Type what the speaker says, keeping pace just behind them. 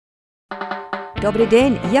Добрий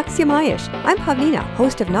день, як сі маєш? I'm Pavlina,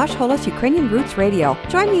 host of Nash Holos Ukrainian Roots Radio.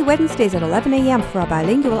 Join me Wednesdays at 11 a.m. for a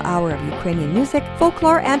bilingual hour of Ukrainian music,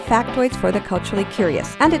 folklore, and factoids for the culturally curious.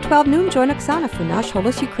 And at 12 noon, join Oksana for Nash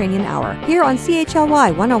Holos Ukrainian Hour, here on CHLY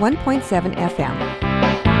 101.7 FM.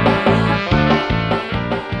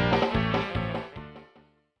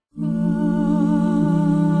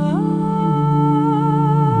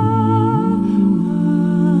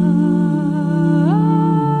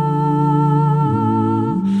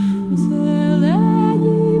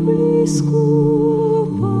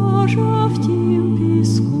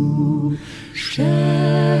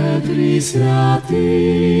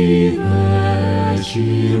 Святий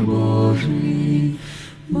вечір Божий,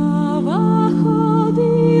 мава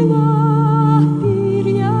ходила,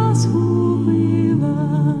 пір'я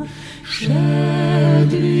згубила.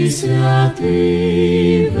 Щедрий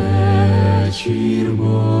святий вечір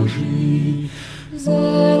Божий,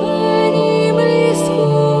 зелені блиску,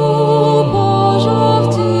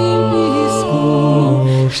 пожовтім піску.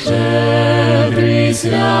 Щедрий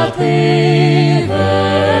святий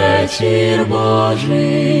вечір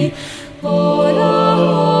Божий, поля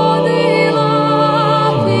ходила,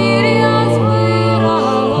 пір'я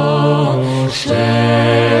збирала.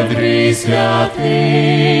 Щедрий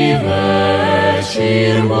святий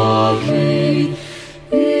вечір Божий,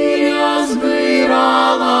 пір'я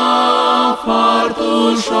збирала,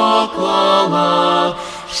 фартушок клала.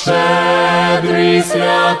 Щедрий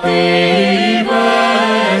святий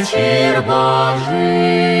вечір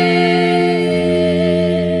Божий.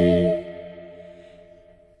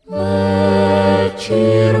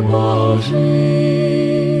 Вечір Божий,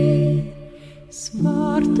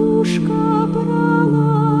 смартушка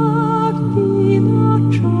брала,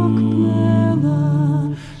 віночок плела.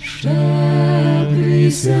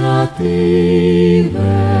 Щедрий святий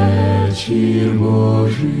вечір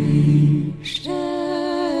Божий,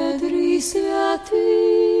 щедрий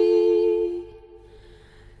святий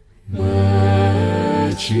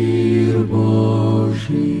вечір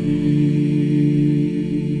Божий.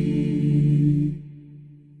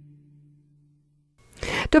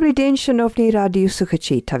 Добрий день, шановні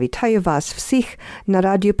радіослухачі, та вітаю вас всіх на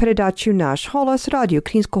радіопередачу «Наш голос» радіо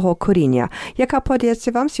українського коріння, яка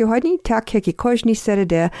подається вам сьогодні, так як і кожній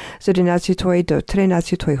середи з 11 до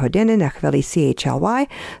 13 години на хвилі CHLY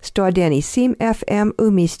 101.7 FM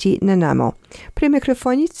у місті Нанамо. При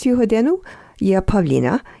мікрофоні цю годину є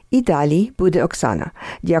Павліна, і далі буде Оксана.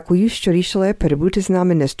 Дякую, що рішили перебути з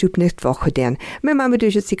нами наступних 2 годин. Ми маємо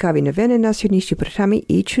дуже цікаві новини на сьогоднішній програмі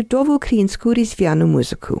і чудову українську різдвяну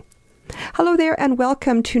музику. Hello there and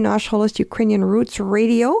welcome to Nash Holos Ukrainian Roots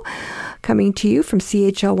Radio, coming to you from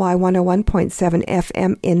CHLY 101.7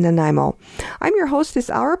 FM in Nanaimo. I'm your host this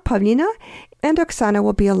hour, Pavlina, and Oksana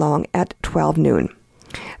will be along at 12 noon.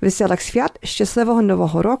 Веселих свят, щасливого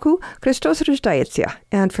Нового року, Христос рождається.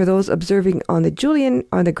 And for those observing on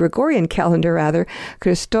the Gregorian calendar rather,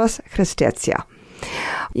 Христос хреститься.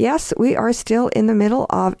 Yes, we are still in the middle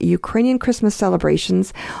of Ukrainian Christmas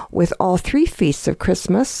celebrations with all 3 feasts of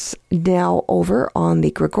Christmas now over on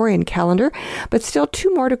the Gregorian calendar, but still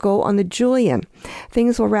 2 more to go on the Julian.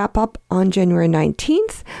 Things will wrap up on January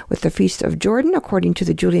 19th with the Feast of Jordan according to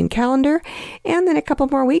the Julian calendar, and then a couple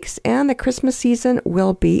more weeks and the Christmas season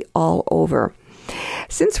will be all over.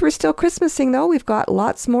 Since we're still Christmasing, though, we've got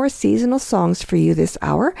lots more seasonal songs for you this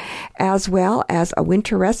hour, as well as a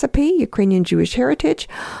winter recipe, Ukrainian Jewish heritage,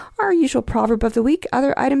 our usual proverb of the week,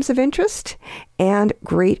 other items of interest, and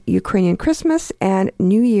great Ukrainian Christmas and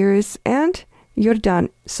New Year's and Yordan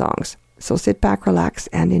songs. So sit back, relax,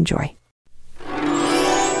 and enjoy.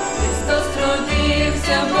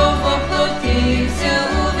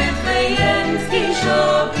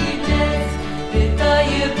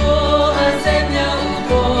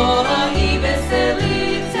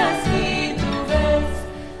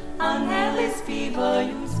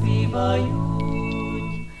 Співають,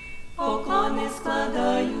 поклони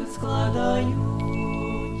складають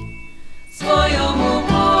своєму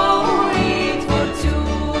Богу і Творцю.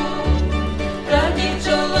 Радій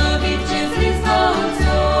чоловіче з Христа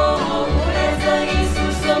Отцього, уре за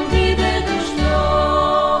Ісусом піде до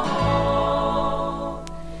шлюбу.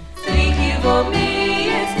 З гріхів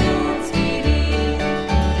омиє людський рід.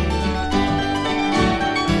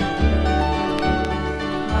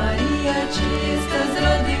 Марія чиста,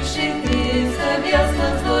 зродивши Христа, в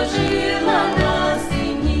яслах зложила на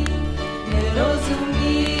сині, не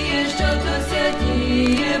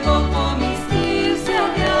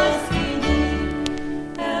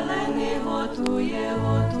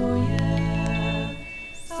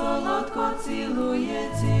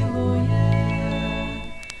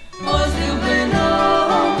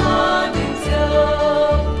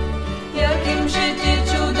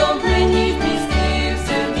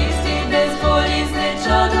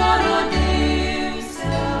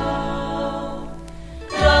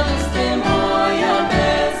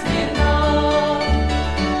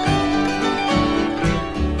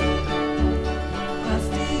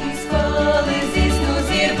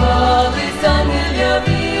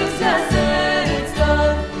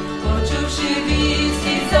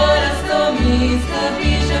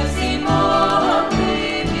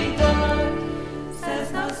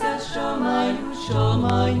що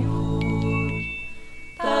мають,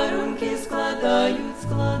 дарунки складають,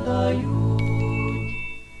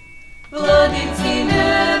 владиці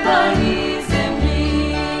неба і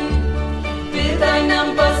землі, віддай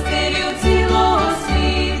нам пастирю цілого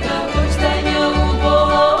світа, почтення у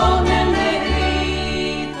Бога огнем не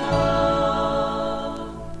гріта.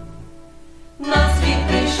 На світ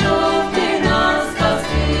прийшов ти нас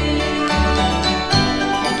спасти.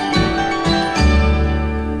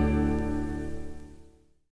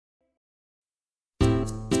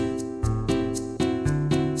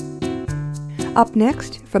 Up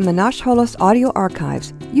next, from the Nash Holos Audio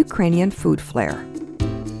Archives, Ukrainian Food Flair.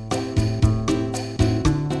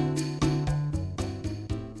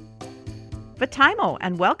 Vitaimo,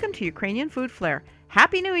 and welcome to Ukrainian Food Flair.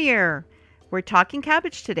 Happy New Year! We're talking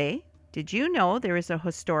cabbage today. Did you know there is a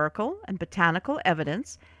historical and botanical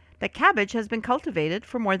evidence that cabbage has been cultivated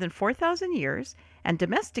for more than 4,000 years and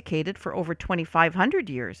domesticated for over 2,500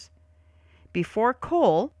 years? Before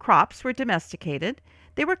cole crops were domesticated,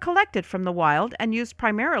 they were collected from the wild and used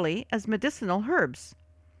primarily as medicinal herbs.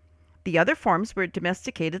 The other forms were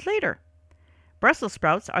domesticated later. Brussels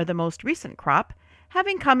sprouts are the most recent crop,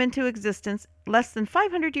 having come into existence less than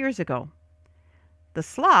 500 years ago. The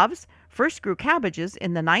Slavs first grew cabbages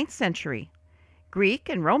in the 9th century. Greek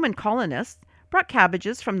and Roman colonists brought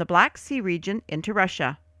cabbages from the Black Sea region into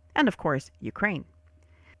Russia, and of course, Ukraine.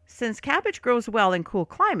 Since cabbage grows well in cool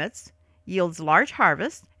climates, yields large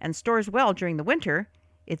harvests, and stores well during the winter,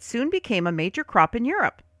 it soon became a major crop in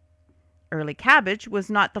Europe. Early cabbage was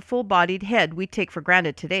not the full-bodied head we take for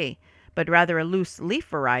granted today, but rather a loose leaf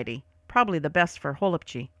variety, probably the best for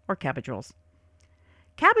holubchi or cabbage rolls.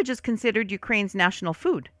 Cabbage is considered Ukraine's national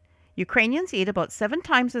food. Ukrainians eat about 7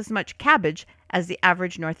 times as much cabbage as the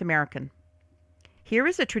average North American. Here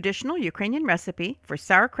is a traditional Ukrainian recipe for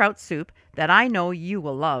sauerkraut soup that I know you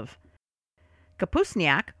will love.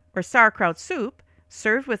 Kapusniak, or sauerkraut soup,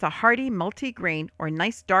 served with a hearty multi-grain or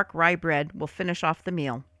nice dark rye bread, will finish off the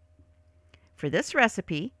meal. For this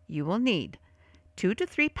recipe, you will need 2 to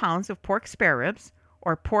 3 pounds of pork spare ribs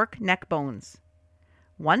or pork neck bones,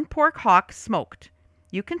 1 pork hock smoked.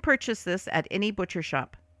 You can purchase this at any butcher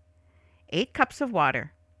shop. 8 cups of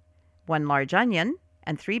water, 1 large onion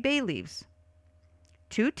and 3 bay leaves,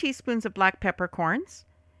 2 teaspoons of black peppercorns,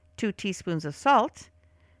 2 teaspoons of salt,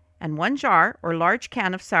 and 1 jar or large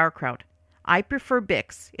can of sauerkraut. I prefer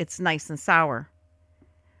Bix, it's nice and sour.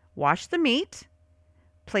 Wash the meat,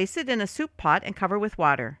 place it in a soup pot and cover with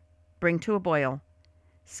water. Bring to a boil.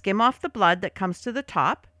 Skim off the blood that comes to the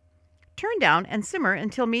top. Turn down and simmer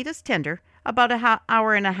until meat is tender, about an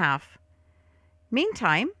hour and a half.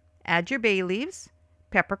 Meantime, add your bay leaves,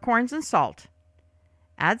 peppercorns, and salt.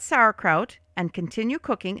 Add sauerkraut and continue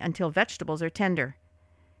cooking until vegetables are tender.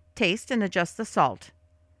 Taste and adjust the salt.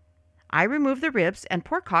 I remove the ribs and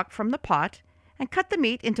pork hock from the pot and cut the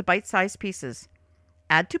meat into bite-sized pieces.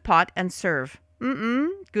 Add to pot and serve.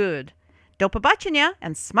 Good. Do pobачення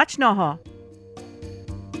and smacznego!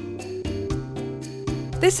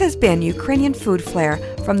 This has been Ukrainian Food Flair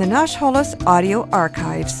from the Nash Holos Audio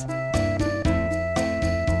Archives.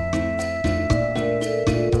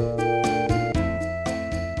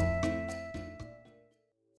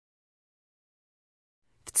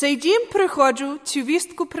 В цей дім приходжу, цю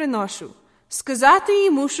вістку приношу. Сказати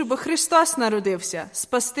їй мушу, бо Христос народився,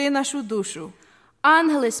 спасти нашу душу.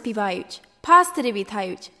 Ангели співають, пастирі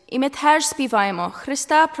вітають, і ми теж співаємо,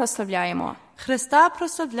 Христа прославляємо. Христа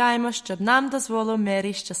прославляємо, щоб нам дозволив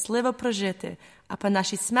мирі щасливо прожити, а по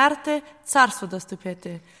нашій смерти царство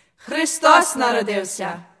доступити. Христос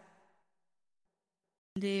народився!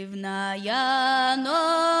 Дивна я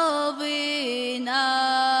новина,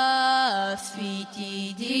 в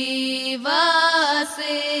світі діва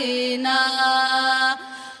сина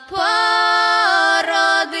породила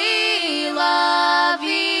в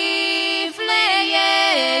Віфлеємі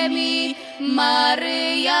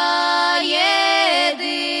Марія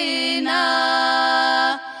єдина.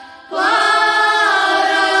 Породила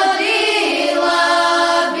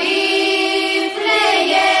в Віфлеємі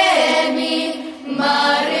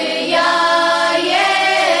Марія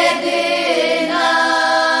єдина.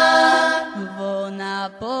 Вона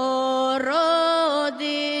породила,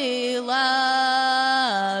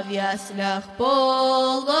 в яслях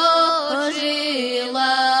положила,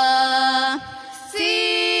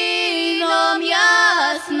 сином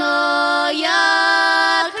ясно,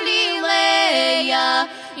 як лілея,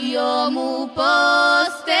 йому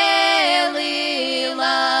постелила.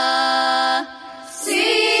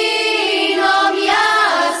 Сином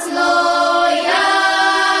ясно,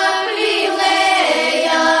 як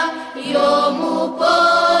лілея, йому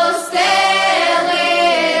постелила.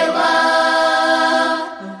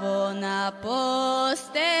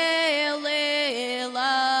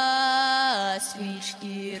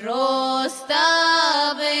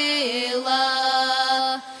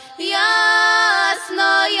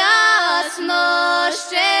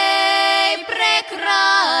 ще й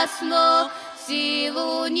прекрасно,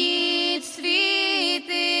 цілу ніч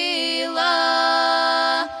світила.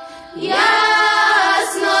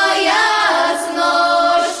 Ясно, ясно,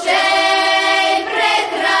 ще й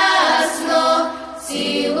прекрасно,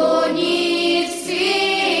 цілу ніч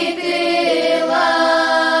світила.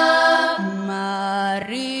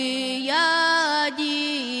 Марія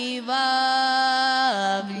діва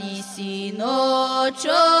в лісі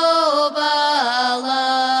ночувала,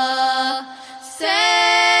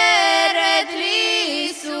 серед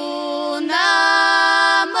лісу на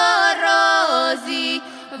морозі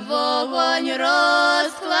вогонь розкладала.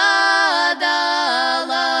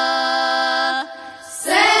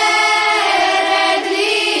 Серед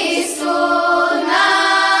лісу на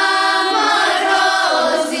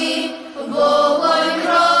морозі вогонь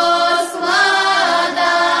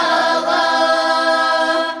розкладала.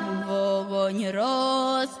 Вогонь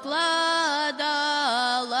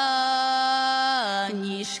розкладала,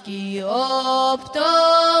 ніжки обтоляла,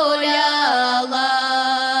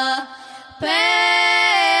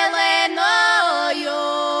 пеленою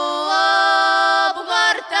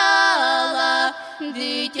обгортала,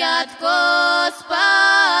 дитятко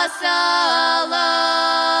спасала.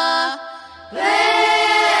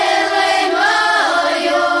 Пеленою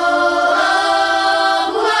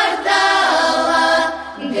обгортала,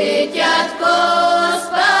 дитятко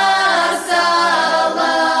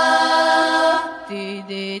спасала. Ти,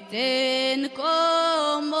 дитинко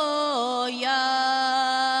моя,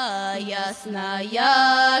 ясна,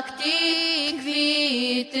 як ті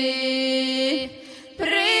квіти,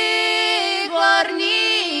 пригорні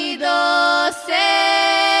до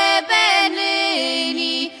себе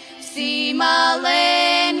нині всі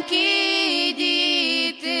маленькі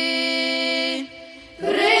діти.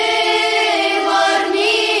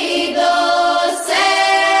 Пригорні до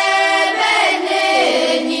себе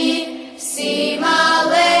нині всі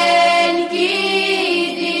маленькі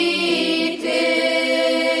діти.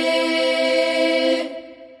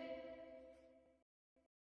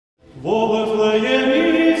 В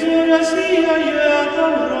Вифлеємі зоря сіяє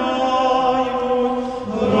там раю,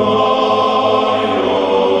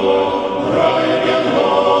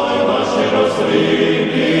 янголи наші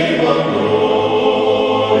рослинні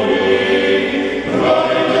бандурі,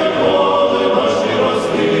 янголи наші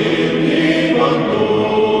рослинні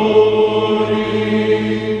бандурі.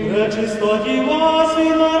 Пречиста діва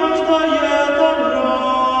сина рождає там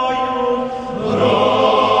раю,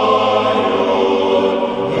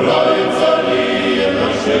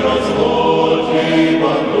 наші розлоті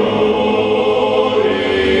бандурі,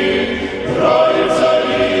 грає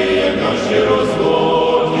царіє наші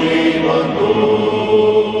розлоті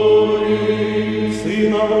бандурі.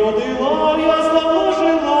 Сина родила, ясла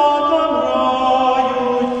вложила там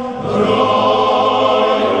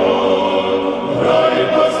грає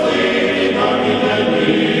пастирі на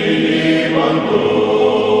міляній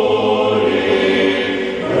бандурі,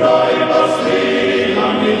 грає пастирі на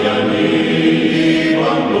міляній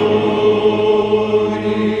бандурі.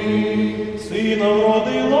 Сина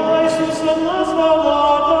родила, Ісуса назвала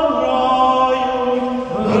там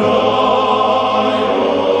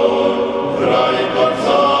грає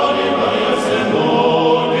кобзарі на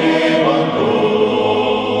ясенові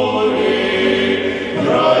бандурі,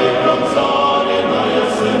 грає кобзарі на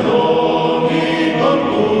ясенові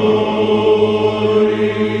бандурі.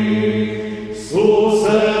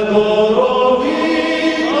 Ісусе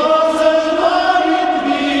дорогий, а це ж нарід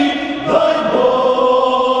твій, дай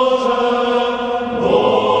Боже,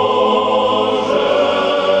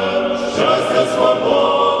 щастя,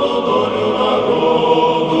 свободу, долю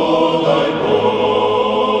народу, дай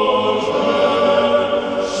Боже,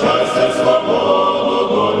 щастя, свободу,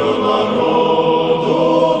 долю народу,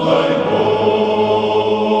 дай Боже.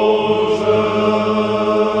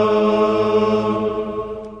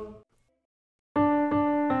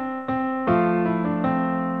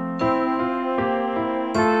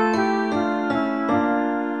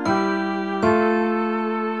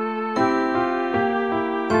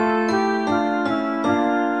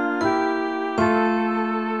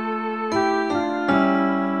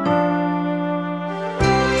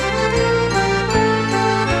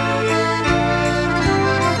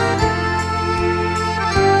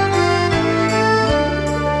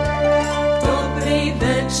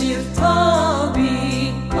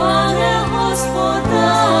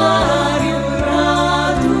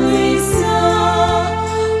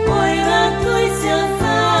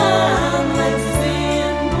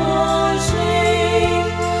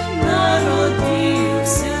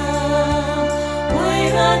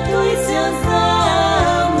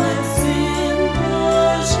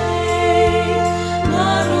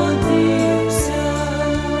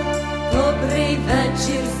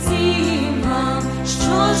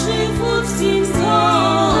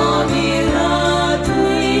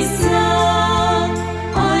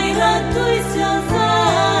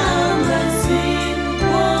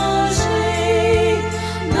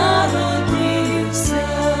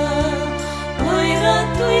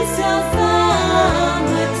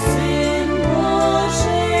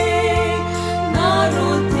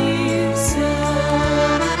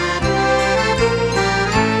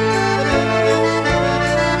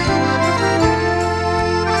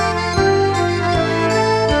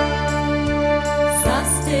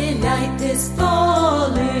 Застеляйте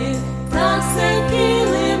столи, та все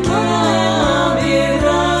килимами,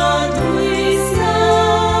 радуйся,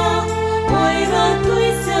 ой,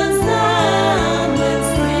 радуйся, земле,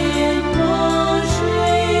 Син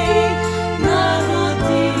Божий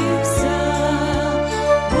народився,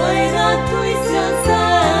 ой, радуйся,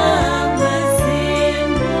 земле,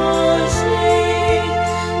 Син Божий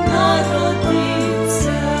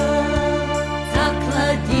народився.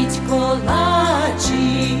 Закладіть колачі,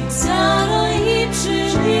 царої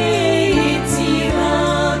пшениці,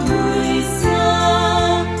 радуйся,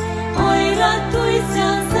 ой, радуйся,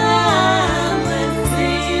 земле,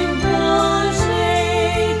 Син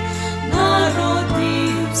Божий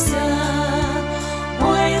народився,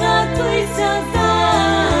 ой, радуйся,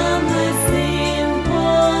 земле, Син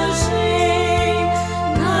Божий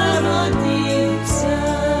народився.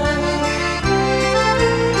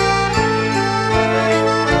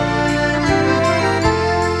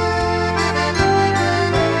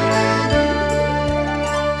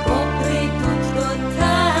 Прийдуть до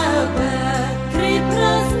тебе три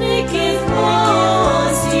праздники в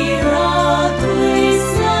гості,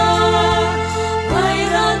 радуйся, ой,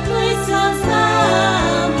 радуйся,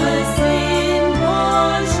 земле, Син Божий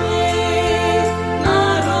народився,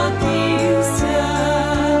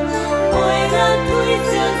 ой,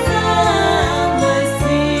 радуйся, земле,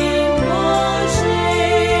 Син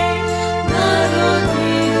Божий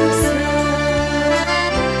народився.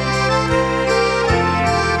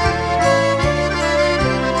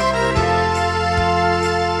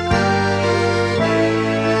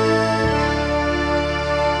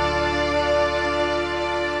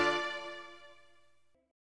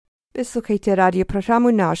 Ви слухаєте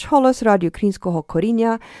радіопрограму «Наш голос» Радіо Українського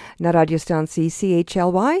коріння на радіостанції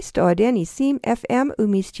CHLY 101,7 FM у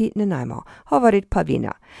місті Нанаймо. Говорить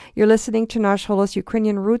Павліна. You're listening to «Наш голос»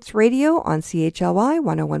 Ukrainian Roots Radio on CHLY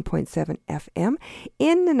 101.7 FM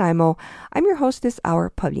in Nanaimo. I'm your host this hour,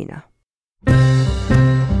 Pavlina.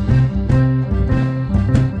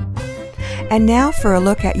 And now for a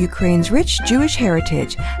look at Ukraine's rich Jewish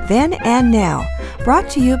heritage, then and now, brought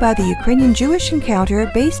to you by the Ukrainian Jewish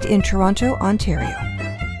Encounter based in Toronto, Ontario.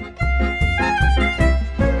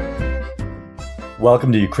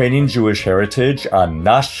 Welcome to Ukrainian Jewish Heritage on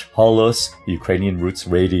Nash Holos Ukrainian Roots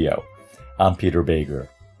Radio. I'm Peter Bager.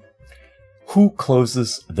 Who closes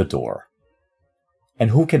the door? And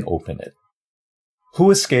who can open it?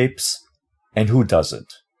 Who escapes and who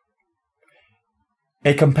doesn't?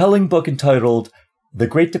 A compelling book entitled The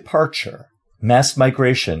Great Departure, Mass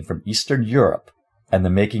Migration from Eastern Europe and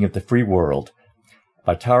the Making of the Free World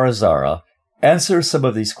by Tara Zara answers some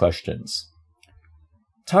of these questions.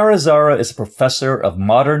 Tara Zara is a professor of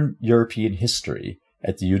modern European history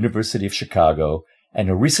at the University of Chicago and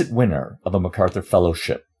a recent winner of a MacArthur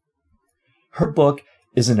Fellowship. Her book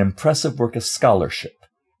is an impressive work of scholarship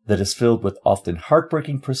that is filled with often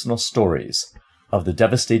heartbreaking personal stories of the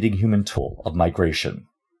devastating human toll of migration.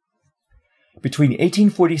 Between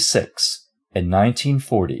 1846 and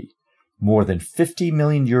 1940, more than 50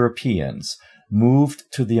 million Europeans moved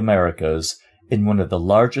to the Americas in one of the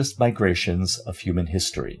largest migrations of human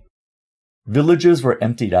history. Villages were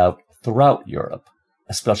emptied out throughout Europe,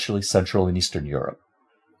 especially Central and Eastern Europe.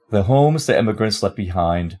 The homes the immigrants left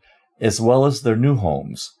behind, as well as their new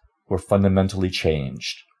homes, were fundamentally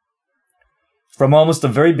changed. From almost the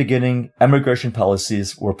very beginning, immigration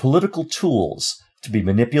policies were political tools to be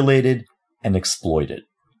manipulated and exploited.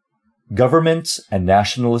 Governments and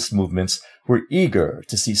nationalist movements were eager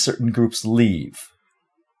to see certain groups leave.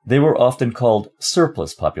 They were often called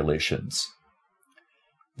surplus populations.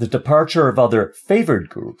 The departure of other favored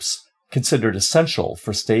groups, considered essential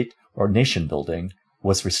for state or nation building,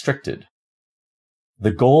 was restricted.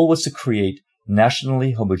 The goal was to create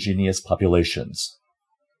nationally homogeneous populations,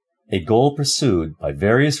 a goal pursued by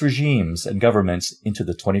various regimes and governments into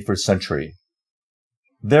the 21st century.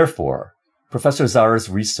 Therefore, Professor Zara's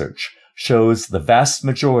research shows the vast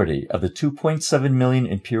majority of the 2.7 million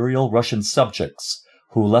imperial Russian subjects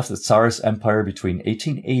who left the Tsarist Empire between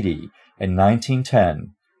 1880 and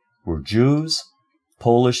 1910 were Jews,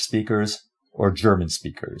 Polish speakers, or German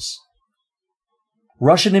speakers.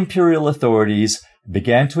 Russian imperial authorities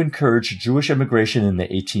began to encourage Jewish immigration in the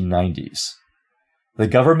 1890s. The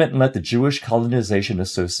government let the Jewish Colonization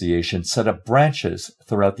Association set up branches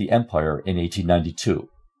throughout the empire in 1892.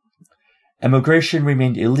 Immigration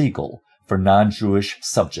remained illegal for non-Jewish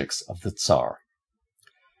subjects of the Tsar.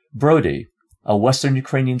 Brody, a western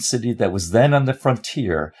Ukrainian city that was then on the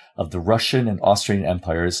frontier of the Russian and Austrian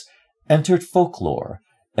empires, entered folklore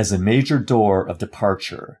as a major door of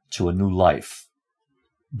departure to a new life.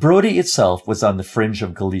 Brody itself was on the fringe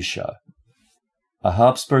of Galicia. a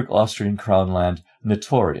Habsburg Austrian crown land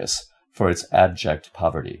notorious for its abject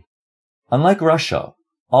poverty. Unlike Russia,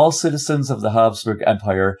 all citizens of the Habsburg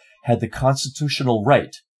Empire had the constitutional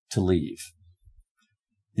right to leave.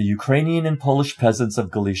 The Ukrainian and Polish peasants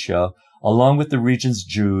of Galicia, along with the region's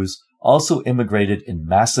Jews, also immigrated in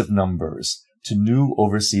massive numbers to new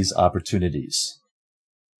overseas opportunities.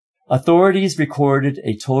 Authorities recorded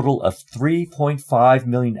a total of 3.5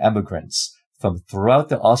 million emigrants from throughout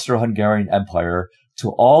the Austro-Hungarian Empire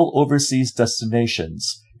to all overseas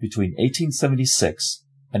destinations between 1876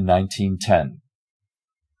 and 1910.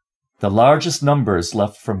 The largest numbers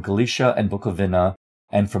left from Galicia and Bukovina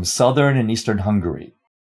and from southern and eastern Hungary.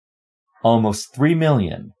 Almost 3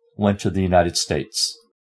 million went to the United States.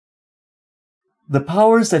 The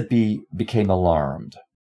powers that be became alarmed.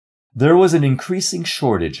 There was an increasing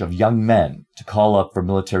shortage of young men to call up for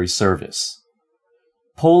military service.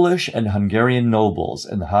 Polish and Hungarian nobles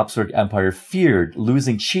in the Habsburg Empire feared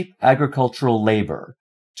losing cheap agricultural labor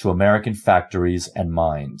to American factories and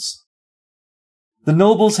mines. The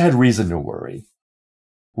nobles had reason to worry.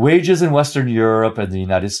 Wages in Western Europe and the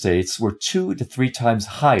United States were 2 to 3 times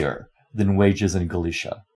higher than wages in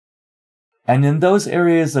Galicia. And in those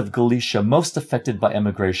areas of Galicia most affected by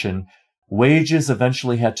emigration, wages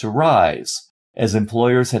eventually had to rise as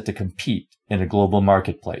employers had to compete in a global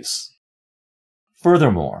marketplace.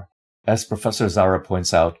 Furthermore, as Professor Zara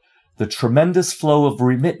points out, the tremendous flow of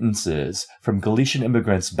remittances from Galician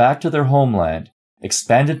immigrants back to their homeland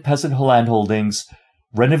expanded peasant landholdings,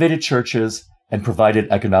 renovated churches, and provided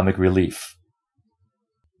economic relief.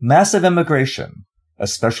 Massive immigration,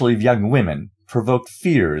 especially of young women, provoked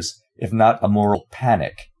fears, if not a moral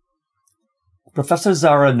panic. Professor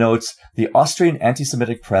Zara notes the Austrian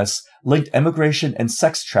anti-Semitic press linked emigration and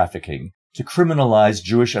sex trafficking to criminalize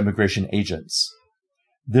Jewish immigration agents.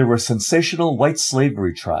 There were sensational white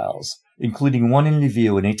slavery trials, including one in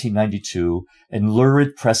Lviv in 1892, and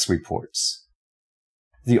lurid press reports.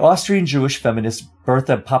 The Austrian Jewish feminist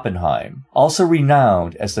Bertha Pappenheim, also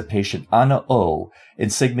renowned as the patient Anna O.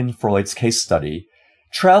 in Sigmund Freud's case study,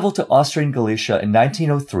 traveled to Austrian Galicia in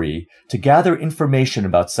 1903 to gather information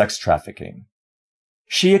about sex trafficking.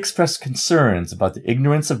 She expressed concerns about the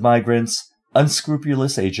ignorance of migrants,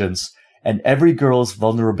 unscrupulous agents, and every girl's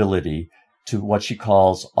vulnerability to what she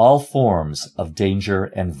calls all forms of danger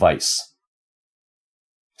and vice.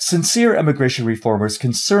 Sincere immigration reformers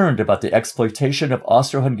concerned about the exploitation of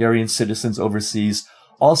Austro-Hungarian citizens overseas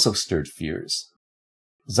also stirred fears.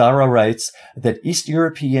 Zara writes that East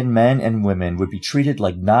European men and women would be treated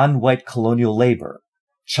like non-white colonial labor,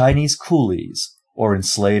 Chinese coolies, or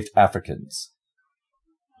enslaved Africans.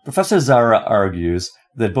 Professor Zara argues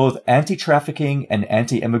that both anti-trafficking and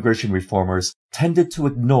anti-immigration reformers tended to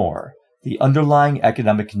ignore the underlying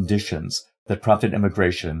economic conditions that prompted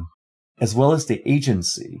immigration, as well as the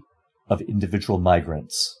agency of individual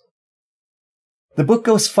migrants. The book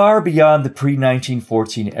goes far beyond the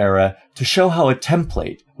pre-1914 era to show how a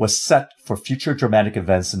template was set for future dramatic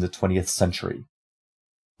events in the 20th century.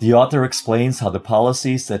 The author explains how the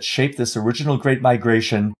policies that shaped this original Great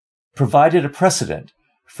Migration provided a precedent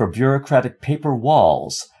for bureaucratic paper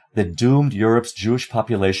walls that doomed Europe's Jewish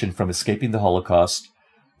population from escaping the Holocaust,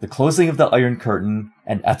 the closing of the Iron Curtain,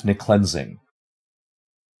 and ethnic cleansing.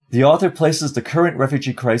 The author places the current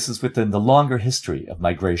refugee crisis within the longer history of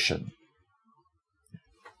migration.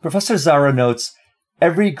 Professor Zara notes,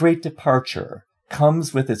 every great departure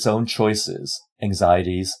comes with its own choices,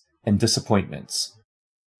 anxieties, and disappointments.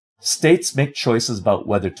 States make choices about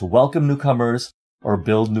whether to welcome newcomers or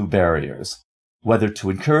build new barriers, whether to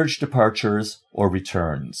encourage departures or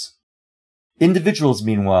returns. Individuals,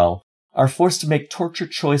 meanwhile, are forced to make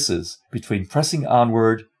tortured choices between pressing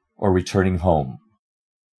onward or returning home.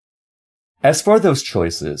 As for those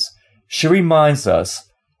choices, she reminds us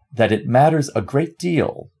that it matters a great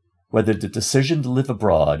deal whether the decision to live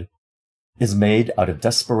abroad is made out of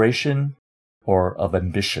desperation or of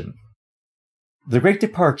ambition. The Great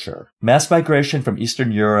Departure, Mass Migration from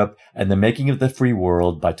Eastern Europe and the Making of the Free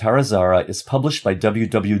World by Tara Zara is published by W.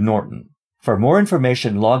 W. Norton. For more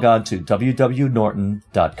information, log on to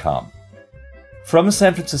www.norton.com. From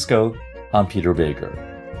San Francisco, I'm Peter Baker.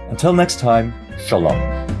 Until next time,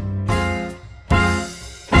 Shalom.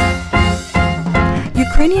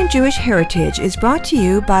 Ukrainian Jewish Heritage is brought to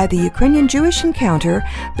you by the Ukrainian Jewish Encounter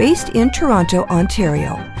based in Toronto,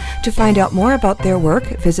 Ontario. To find out more about their work,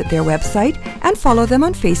 visit their website and follow them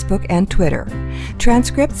on Facebook and Twitter.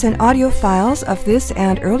 Transcripts and audio files of this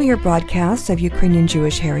and earlier broadcasts of Ukrainian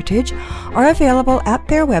Jewish Heritage are available at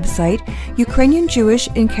their website,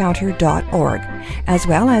 ukrainianjewishencounter.org, as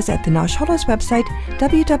well as at the Nash Holos website,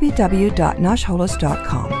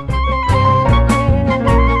 www.nashholos.com.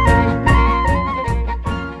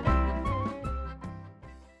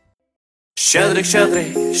 Щедрик,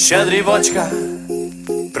 щедрий, щедрівочка,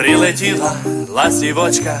 прилетіла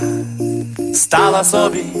ластівочка, стала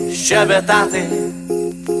собі щебетати,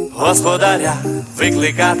 господаря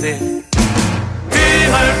викликати.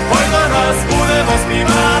 Тигр, ой до нас, будемо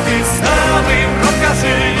співати, з нами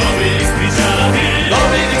розкажи, новий рік зустрічати,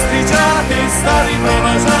 новий рік зустрічати, старий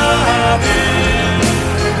проважати.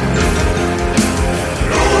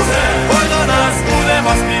 Друже, ой до нас, будемо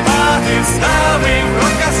співати, з нами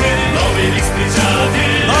розкажи, новий рік зустрічати,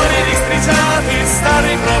 новий рік зустрічати,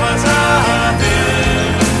 старий проважати.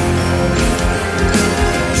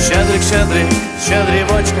 Щедрик, щедрик,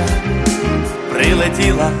 щедрівочка,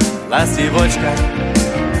 прилетіла ластівочка,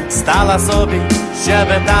 стала собі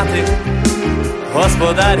щебетати,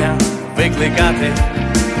 господаря викликати.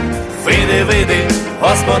 Вийди, вийди,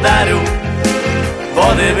 господарю,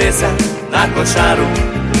 подивися на кошару,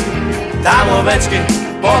 там овечки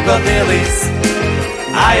покотились,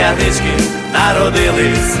 а ягнички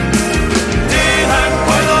народились. Тигр,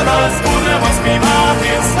 ой до нас, будемо співати,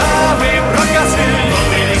 з нами розкажи,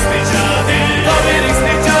 новий рік зустрічати, новий рік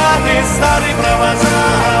зустрічати, старий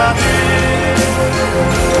проважати.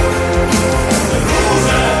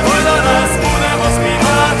 Друже, ой до нас, будемо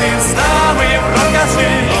співати, з нами розкажи,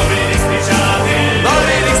 новий рік зустрічати,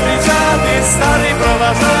 новий рік зустрічати, старий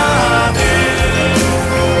проважати.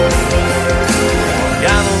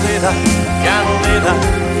 Янулида, Янулида,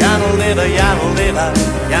 Янулида, Янулида,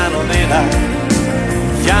 Янулида,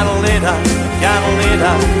 Янулида,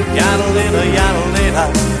 Янулида, Янулида, Янулида,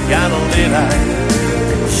 Янулида, Янулида,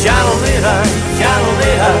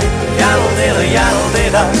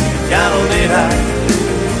 Янулида, Янулида, Янулида,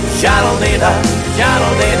 Янулида, Янулида,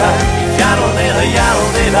 Янулида, Янулида,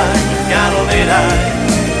 Янулида, Янулида.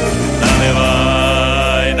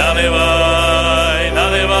 Наливай, наливай,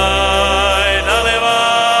 наливай,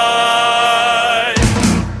 наливай.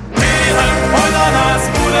 Тигр, ой до нас,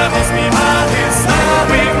 будемо співати, з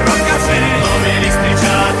нами розкажи, новий рік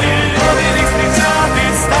зустрічати, новий рік зустрічати,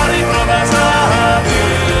 старий проважати.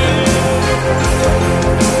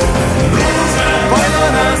 Друже, ой до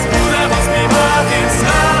нас, будемо співати, з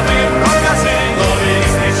нами розкажи, новий рік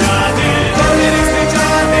зустрічати, новий рік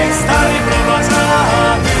зустрічати, старий проважати.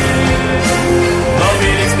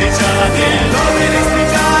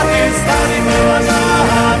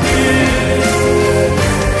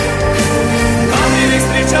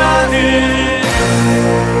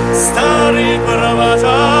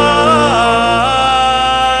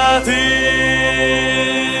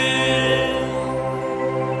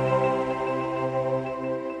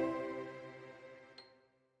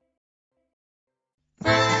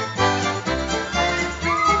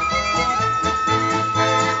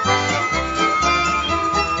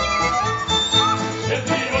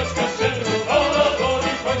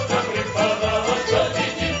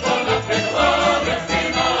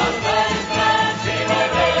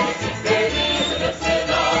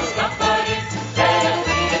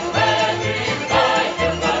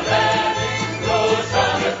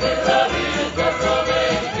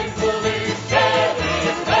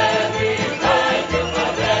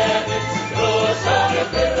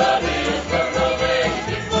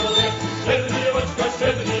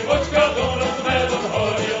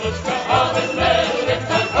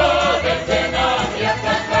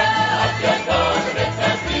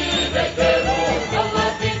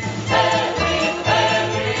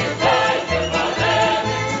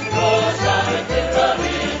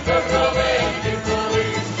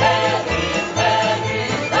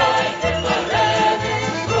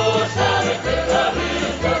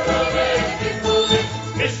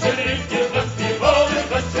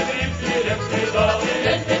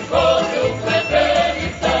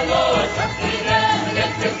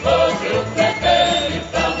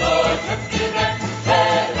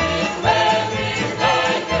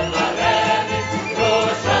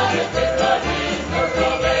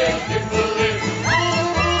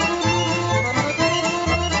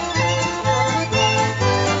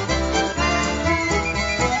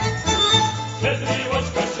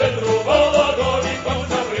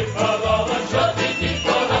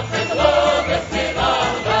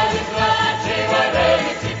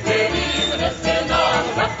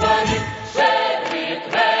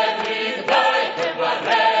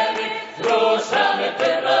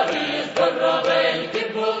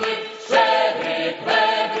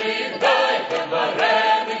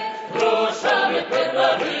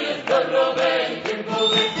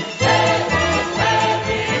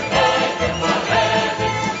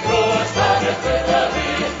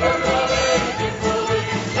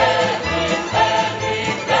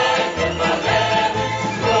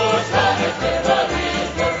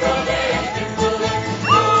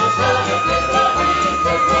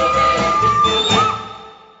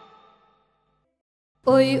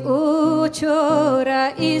 Ой, учора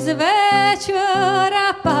із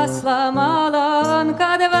вечора пасла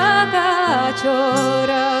маланка два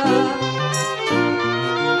качора.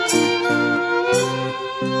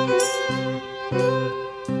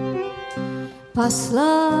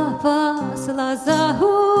 Пасла, пасла,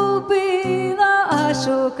 загубила, а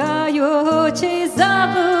шукаючи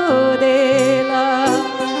заблудила.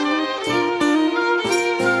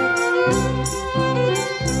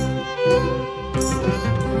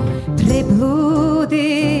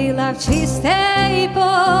 Приблудила в чисте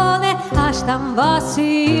поле, аж там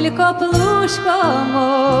Василько Плушко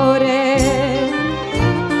море.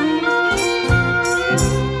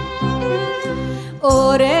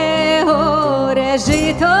 Оре, оре,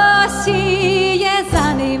 жито сіє,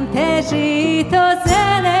 за ним те жито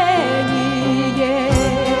зеленіє.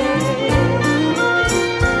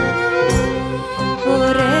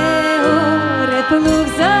 Оре, оре, плуг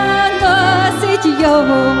заносить,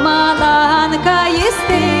 йому маланка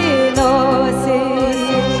їсти носить.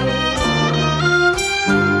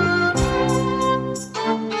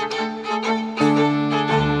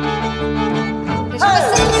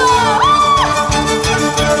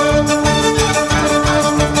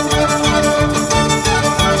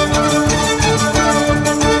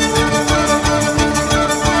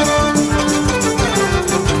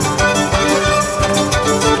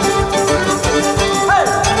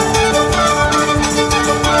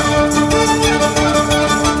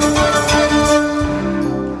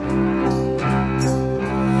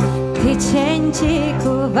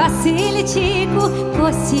 Васильчику,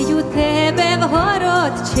 посію тебе в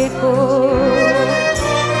городчику.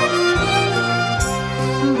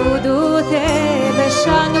 Буду тебе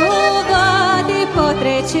шанувати,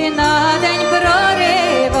 потричі на день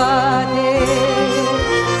проривати.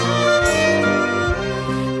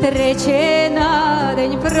 Тричі на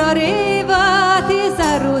день проривати,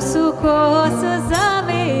 за русу косу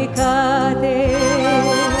замикати.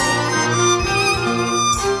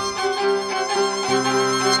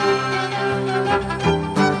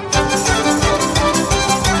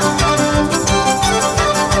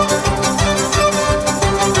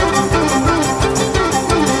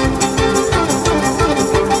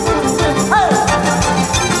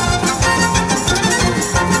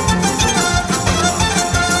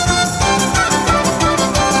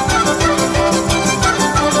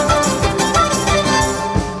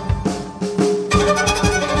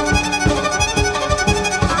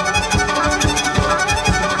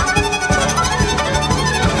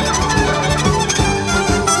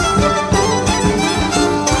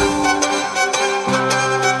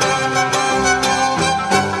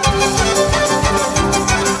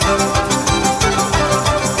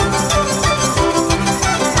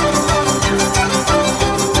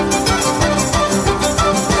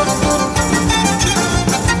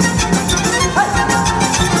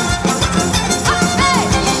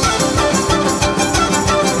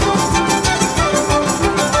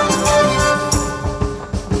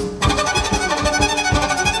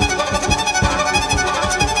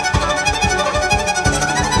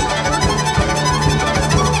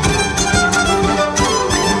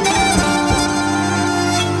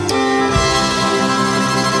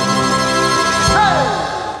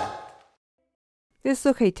 Ви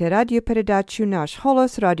слухаєте радіопередачу «Наш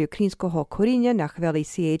голос» Радіо Українського Коріння на хвилі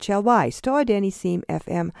CHLY 101.7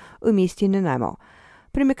 FM у місті Нанаймо.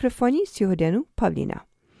 При мікрофоні сьогодні Павліна.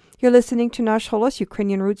 You're listening to Nash Holos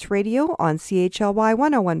Ukrainian Roots Radio on CHLY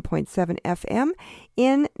 101.7 FM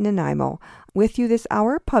in Nanaimo. With you this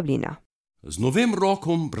hour, Pavlina. З Новим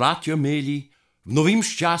роком, браття милі, в новім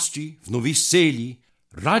щасті, в новій силі,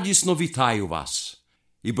 радісно вітаю вас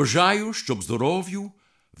і бажаю, щоб здоров'ю,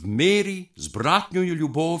 в мирі, з братньою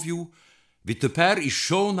любов'ю відтепер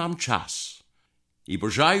ішов нам час. І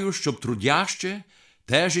бажаю, щоб трудяще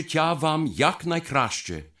те життя вам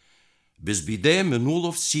якнайкраще, без біди минуло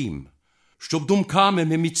всім, щоб думками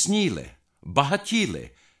ми міцніли,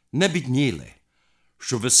 багатіли, не бідніли,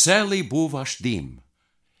 щоб веселий був ваш дім.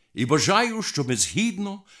 І бажаю, щоб ми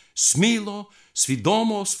згідно, сміло,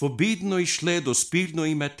 свідомо, свобідно йшли до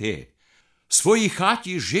спільної мети, в своїй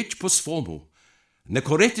хаті жить по-свому, не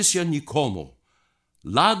коритися нікому,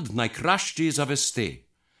 лад найкращий завести.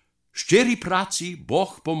 Щирій праці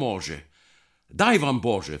Бог поможе. Дай вам,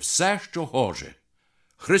 Боже, все, що гоже.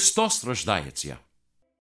 Христос рождається.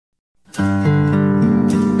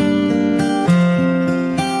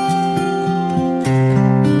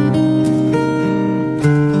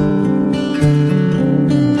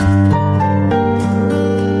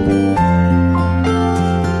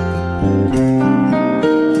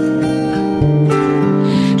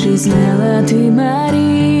 Чи знала ти,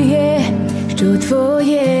 Маріє, що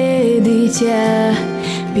твоє дитя,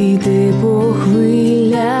 піди по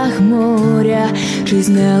хвилях моря. Чи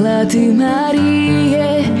знала ти,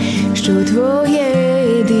 Маріє, що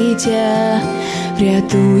твоє дитя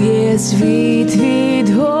врятує світ від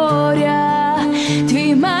горя?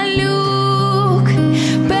 Твій малюк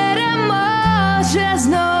переможе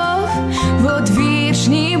знов в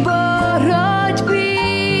одвічній боротьбі.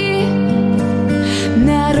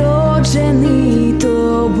 Народжений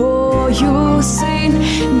тобою син,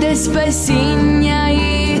 де спасіння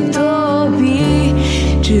і тобі.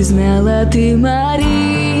 Чи знала ти,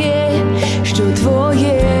 Маріє, що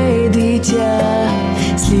твоє дитя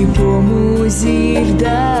сліпому зір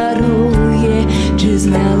дарує? Чи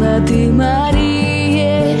знала ти,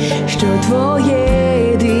 Маріє, що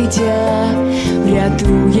твоє дитя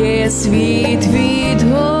врятує світ від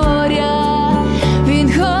горя? Він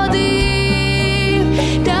ходив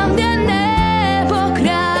там, де небо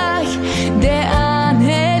край, де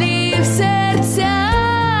ангелів серця.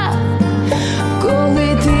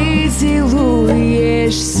 Коли ти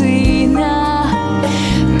цілуєш сина,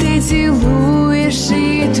 ти цілуєш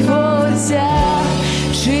і Творця.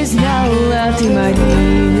 Чи знала ти,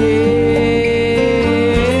 Маріє?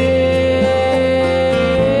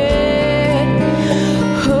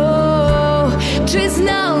 О, чи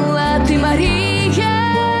знала ти, Маріє?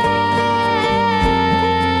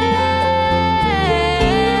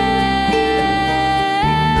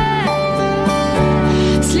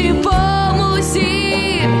 Сліпому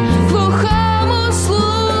зір, глухому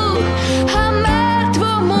слух, а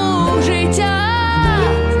мертвому життя.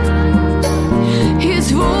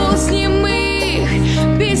 Із вуст німих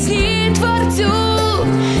пісні Творцю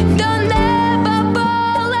до неба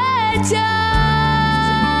полетять.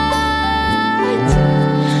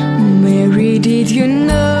 Mary, did you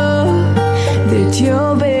know that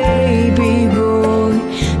your baby boy,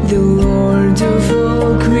 the Lord of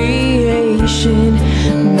all creation?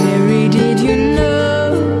 Mary, did you know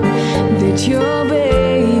that your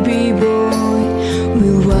baby boy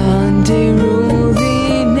will one day rule the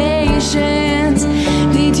nations?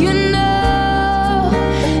 Did you know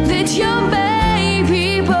that your baby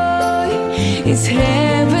boy is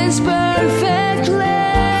heaven's perfect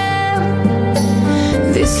lamb?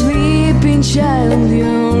 The sleeping child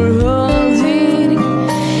you're holding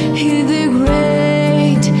is the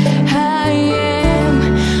great I am.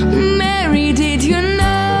 Mary, did you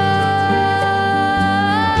know?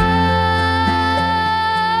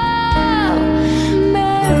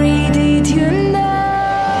 Mary, did you know?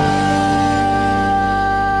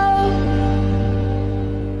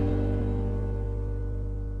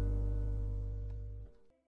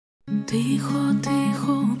 Тихо,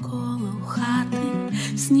 тихо коло хати,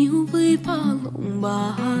 снігу випало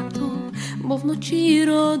багато, бо вночі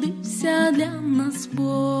родився для нас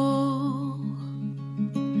Бог.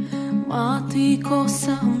 Мати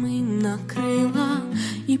косами накрила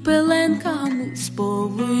і пеленками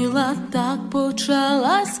сповила, так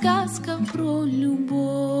почалась казка про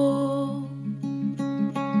любов.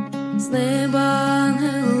 З неба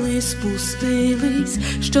ангели спустились,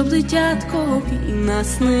 щоб дитяткові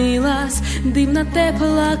наснилась дивна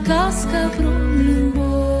тепла казка про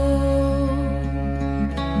любов.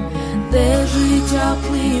 Де життя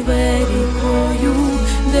пливе рікою,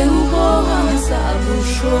 де у Бога за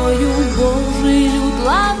душою Божий люд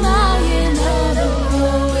ладнає над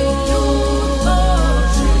водою. Люд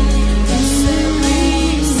Божий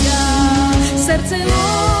веселився, серце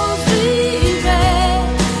оживе,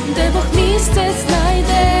 де Бог місце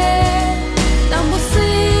знайде, там бо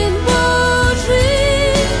Син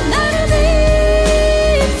Божий народився.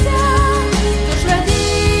 Тож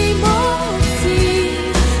радіймо всі,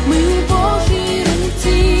 ми у Божій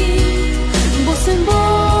руці, бо Син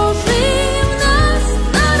Божий в нас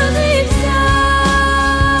народився.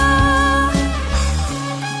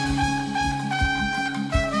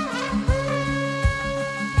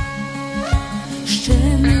 Ще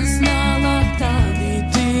не знала та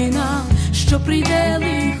дитина, що прийде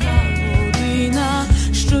лиха година,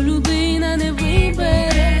 що людина не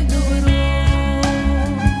вибере добро,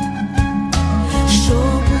 що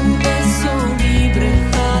буде собі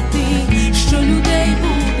брехати, що людей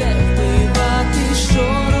буде вбивати, що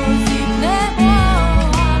розібне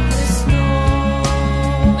Бога Христос.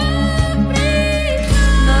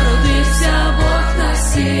 Народився Бог на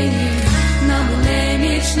сіні, нам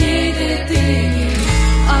немічній дитині,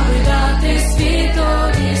 аби дати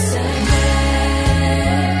світові себе.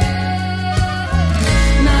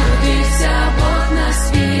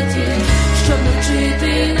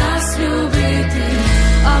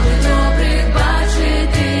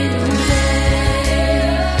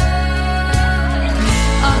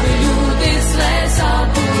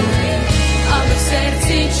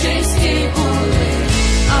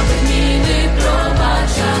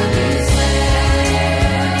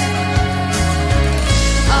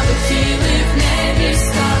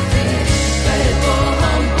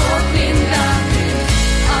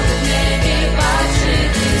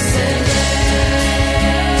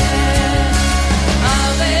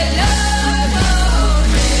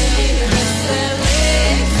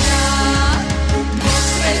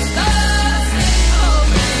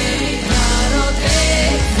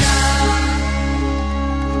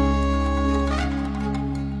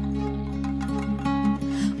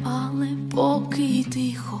 спокій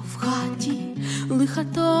тихо в хаті, лиха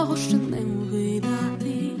того, що не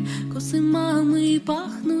видати, коси мами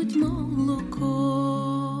пахнуть молоком.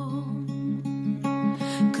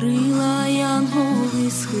 Крила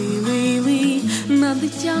янголи схилили, над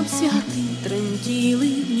дитям святим тремтіли,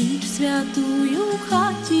 ніч святую в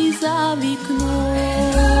хаті за вікном.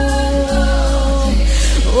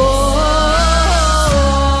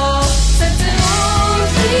 Серце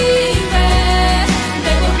оживе,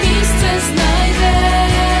 де Бог місце знайде,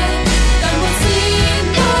 там бо Син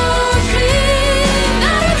Божий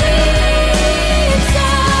народився.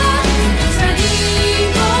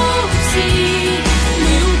 Зрадімо всі,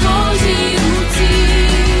 ми у Божій руці,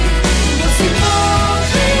 бо Син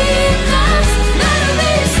Божий в нас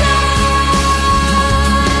народився.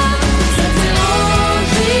 Серце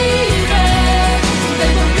оживе, де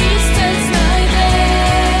Бог місце знайде,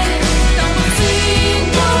 там бо Син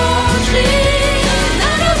Божий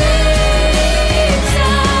народився.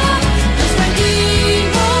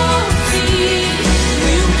 Зрадімо всі,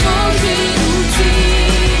 ми у Божій руці,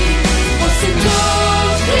 бо Син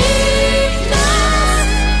Божий в нас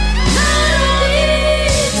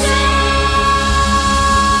народився.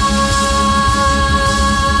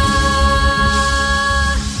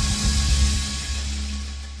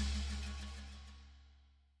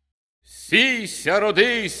 Сійся,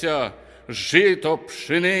 родися, жито,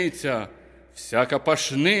 пшениця, всяка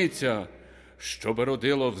пашниця, щоб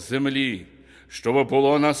родило в землі, щоб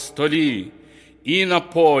було на столі, і на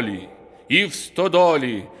полі, і в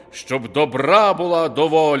стодолі, щоб добра була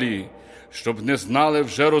доволі, щоб не знали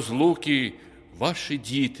вже розлуки ваші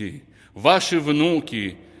діти, ваші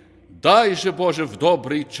внуки. Дай же, Боже, в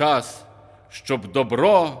добрий час, щоб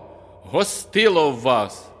добро гостило в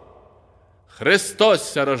вас.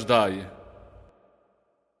 Христос ся рождає.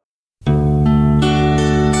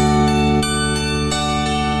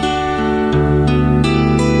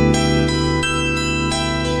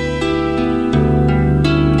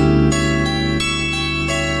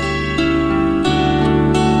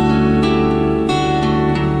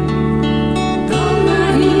 Там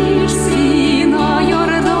на річці на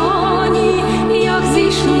Йордані, як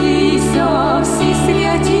зійшлися всі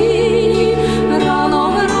святі, рано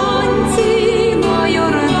вранці на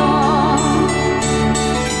Йордан.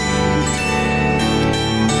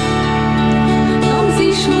 Там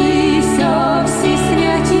зійшлися всі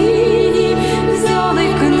святі, взяли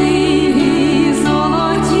книги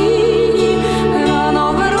золоті, рано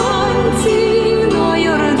вранці на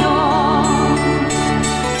Йордан.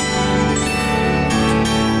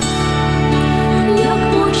 Як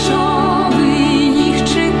почали їх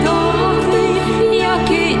читати,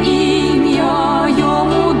 яке ім'я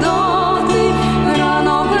йому дати,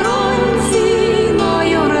 рано вранці на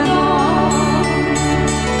Йордан.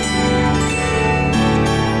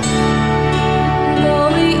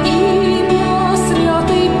 Дали ім'я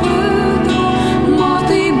святий Петро,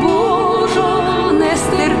 Мати Божа не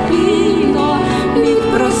стерпіла, від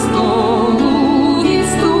престолу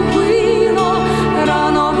відступила,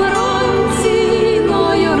 рано вранці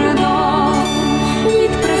на Йордан.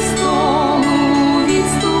 Від престолу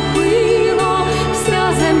відступила, вся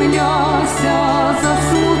земля ся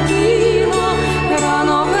засмутила,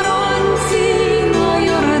 рано вранці на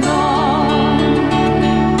Йордан.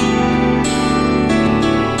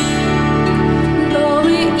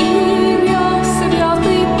 Дали ім'я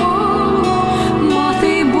святий Павло,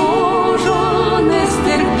 Мати Божа не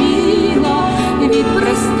стерпіла, від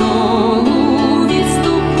престолу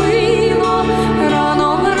відступила, рано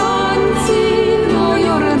вранці на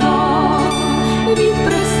Йордан. Від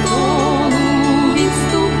престолу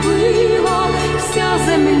відступила, вся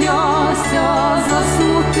земля ся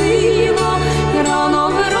засмутила, рано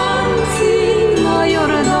вранці на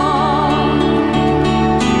Йордан.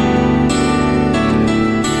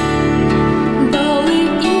 Дали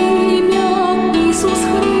ім'я Ісус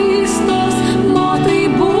Христос, Мати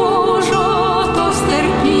Божа, то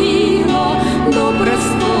стерпіла, до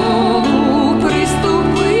престолу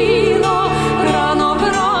приступила, рано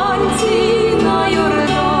вранці на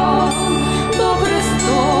Йордан. До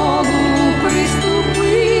престолу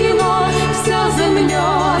приступила, вся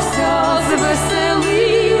земля ся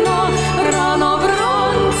звеселила, рано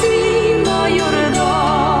вранці на Йордан.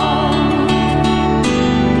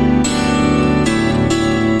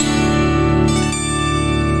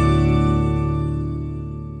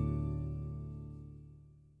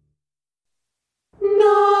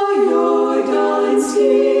 На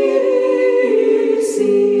Йорданській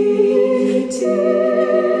річці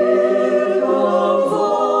тиха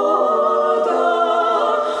вода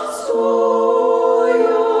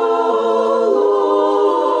стояла,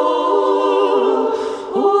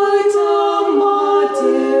 ой там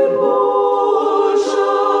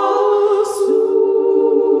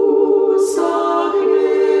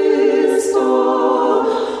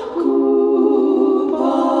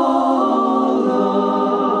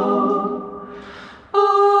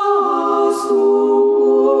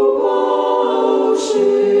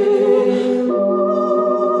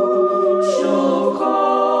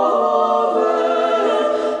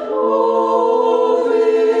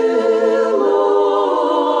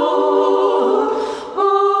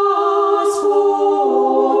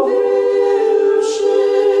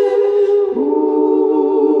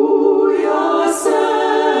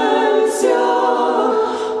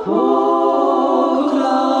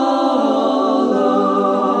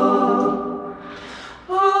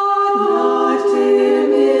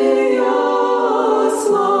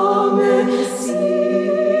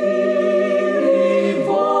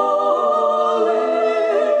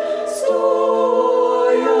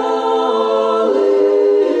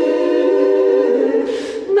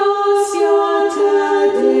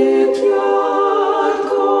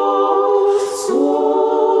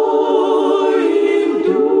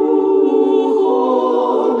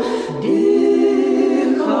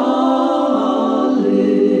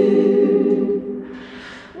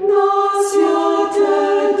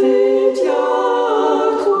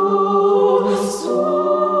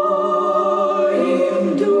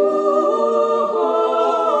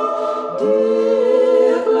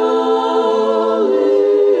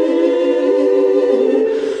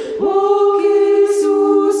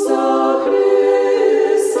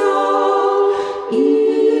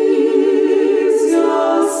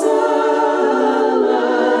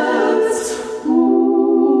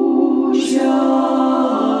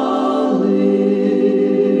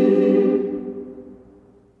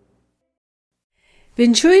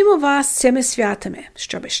Вінчуємо вас цими святами,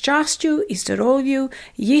 щоби щастю і здоров'ю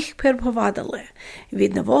їх переповадали.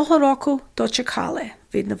 Від Нового року дочекали,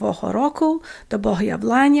 від Нового року до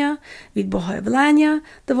Богоявлення, від Богоявлення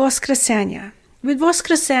до Воскресення, від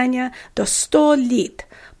Воскресення до 100 літ,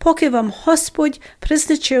 поки вам Господь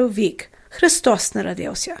призначив вік. Христос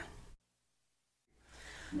народився.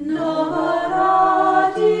 Нова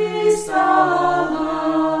радість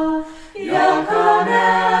стала, яка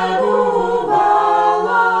не бувала,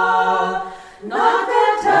 над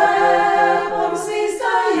вертепом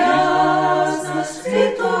звізда ясна,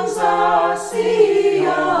 світлом засіяла.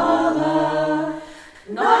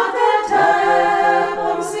 Над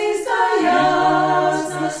вертепом звізда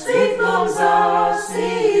ясна, світлом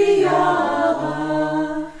засіяла.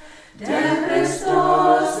 Де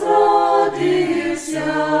Христос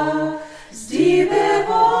родився, з діви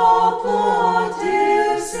воплотився,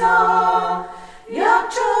 як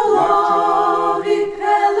чоловік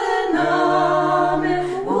пеленами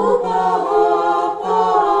у Бога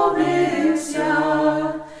повився,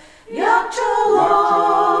 як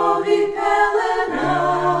чоловік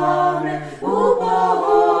пеленами у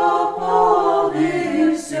Бога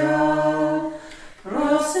повився.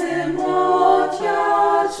 Просимо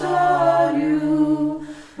тя, царю,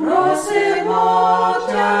 просимо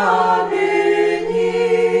тя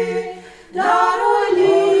нині, даруй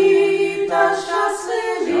літа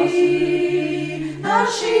щасливі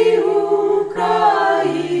нашій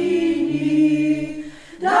Україні,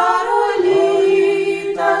 даруй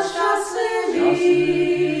літа щасливі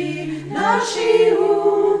нашій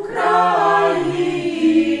Україні.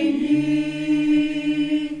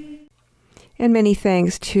 And many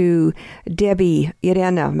thanks to Debbie,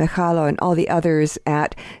 Irena, Michalo, and all the others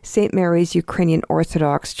at St. Mary's Ukrainian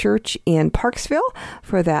Orthodox Church in Parksville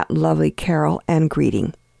for that lovely carol and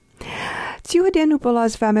greeting. Цю годину була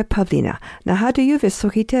з вами Павліна. Нагадую, ви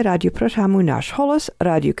слухаєте радіопрограму «Наш голос»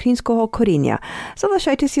 Радіо Українського коріння.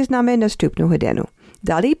 Залишайтеся з нами наступну годину.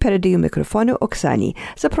 Далі передаю мікрофону Оксані.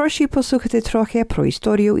 Запрошую послухати трохи про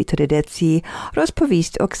історію і традиції,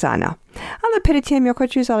 розповість Оксана. Але перед тим я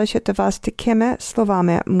хочу залишити вас такими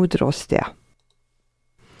словами мудрості.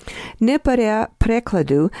 Не бере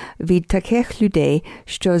прикладу від таких людей,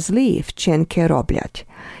 що злі вчинки роблять.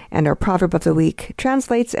 And our proverb of the week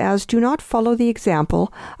translates as, do not follow the example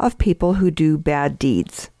of people who do bad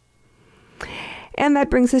deeds. And that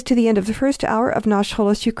brings us to the end of the first hour of Nash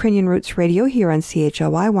Holos Ukrainian Roots Radio here on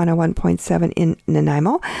CHLY 101.7 in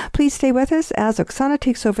Nanaimo. Please stay with us as Oksana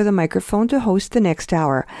takes over the microphone to host the next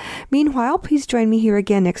hour. Meanwhile, please join me here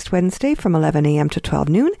again next Wednesday from 11 a.m. to 12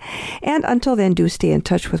 noon. And until then, do stay in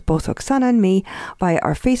touch with both Oksana and me via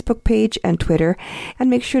our Facebook page and Twitter. And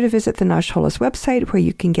make sure to visit the Nash Holos website where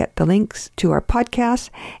you can get the links to our podcasts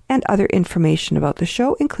and other information about the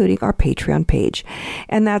show, including our Patreon page.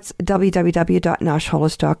 And that's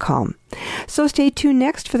www.nashholos.com. So stay tuned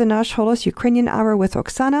next for the Nash Holos Ukrainian Hour with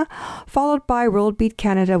Oksana, followed by World Beat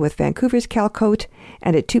Canada with Vancouver's Cal Coat,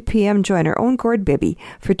 and at 2 p.m. join our own Gord Bibby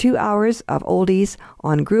for 2 hours of oldies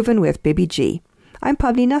on Groovin' with Bibby G. I'm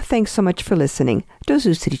Pavlina. Thanks so much for listening. Do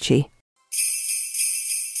zустрічі.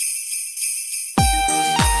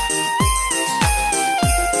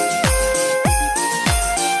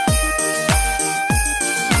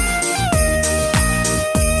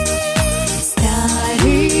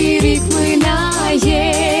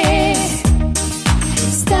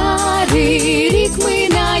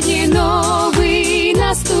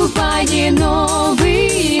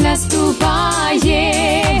 Новий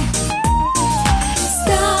наступає,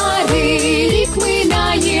 старий рік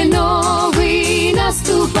минає, новий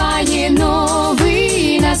наступає,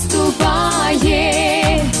 новий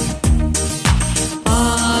наступає.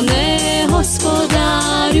 Пане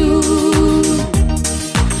господарю,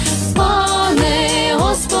 пане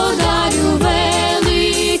господарю,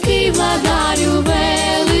 великий владарю,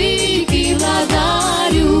 великий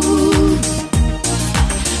владарю.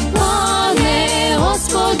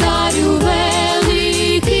 Господарю,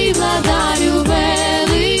 великий владарю,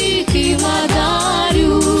 великий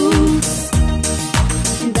владарю.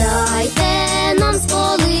 Дайте нам з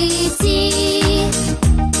полиці,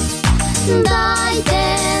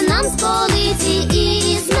 дайте нам з полиці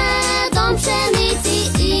із меду.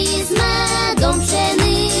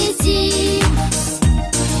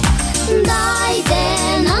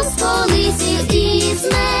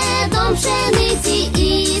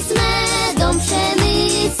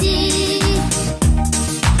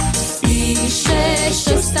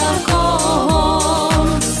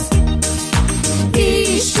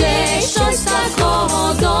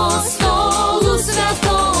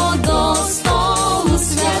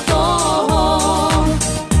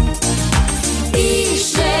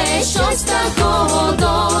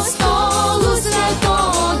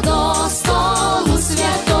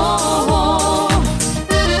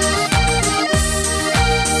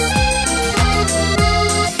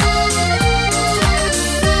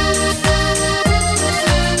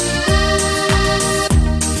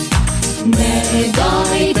 Не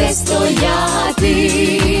дайте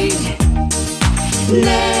стояти,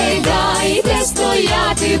 не дайте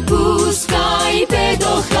стояти, пускайте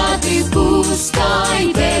до хати,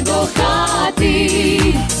 пускайте до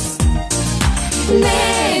хати.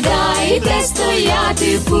 Не дайте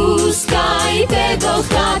стояти, пускайте до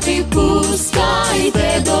хати,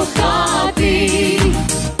 пускайте до хати.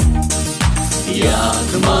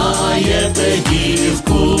 Як маєте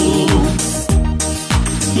дівку,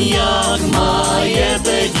 як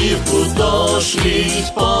маєте дівку, то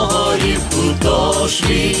шліть по горівку, то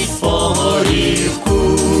шліть по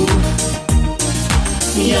горівку.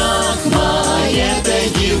 Як маєте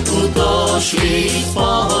дівку, то шліть по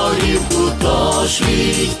горівку, то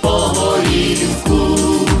шліть по горівку.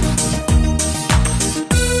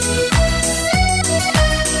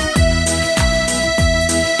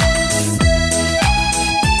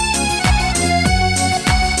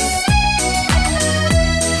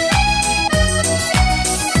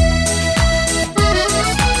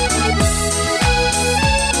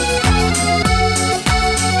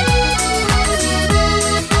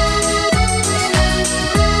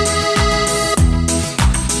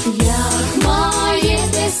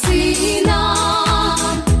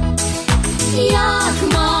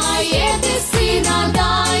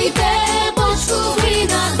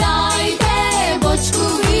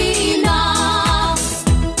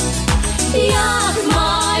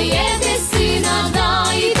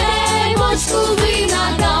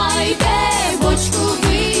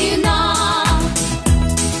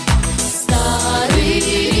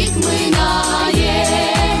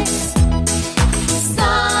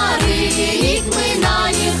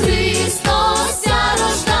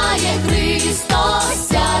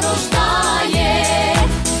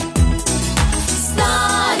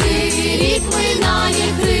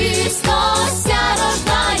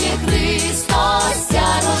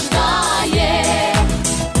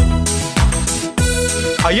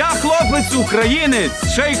 А я хлопець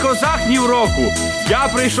українець, ще й козак ні в року. Я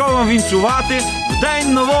прийшов вам вінчувати в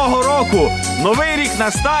день Нового року. Новий рік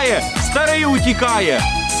настає, старий утікає.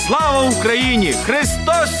 Слава Україні!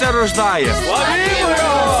 Христос ся рождає! Славімо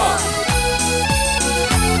його!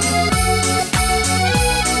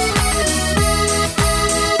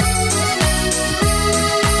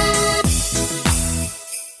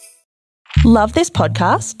 Love this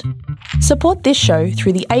podcast? Support this show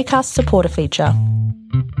through the Acast supporter feature.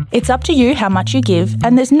 It's up to you how much you give,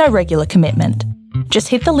 and there's no regular commitment. Just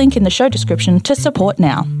hit the link in the show description to support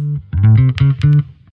now.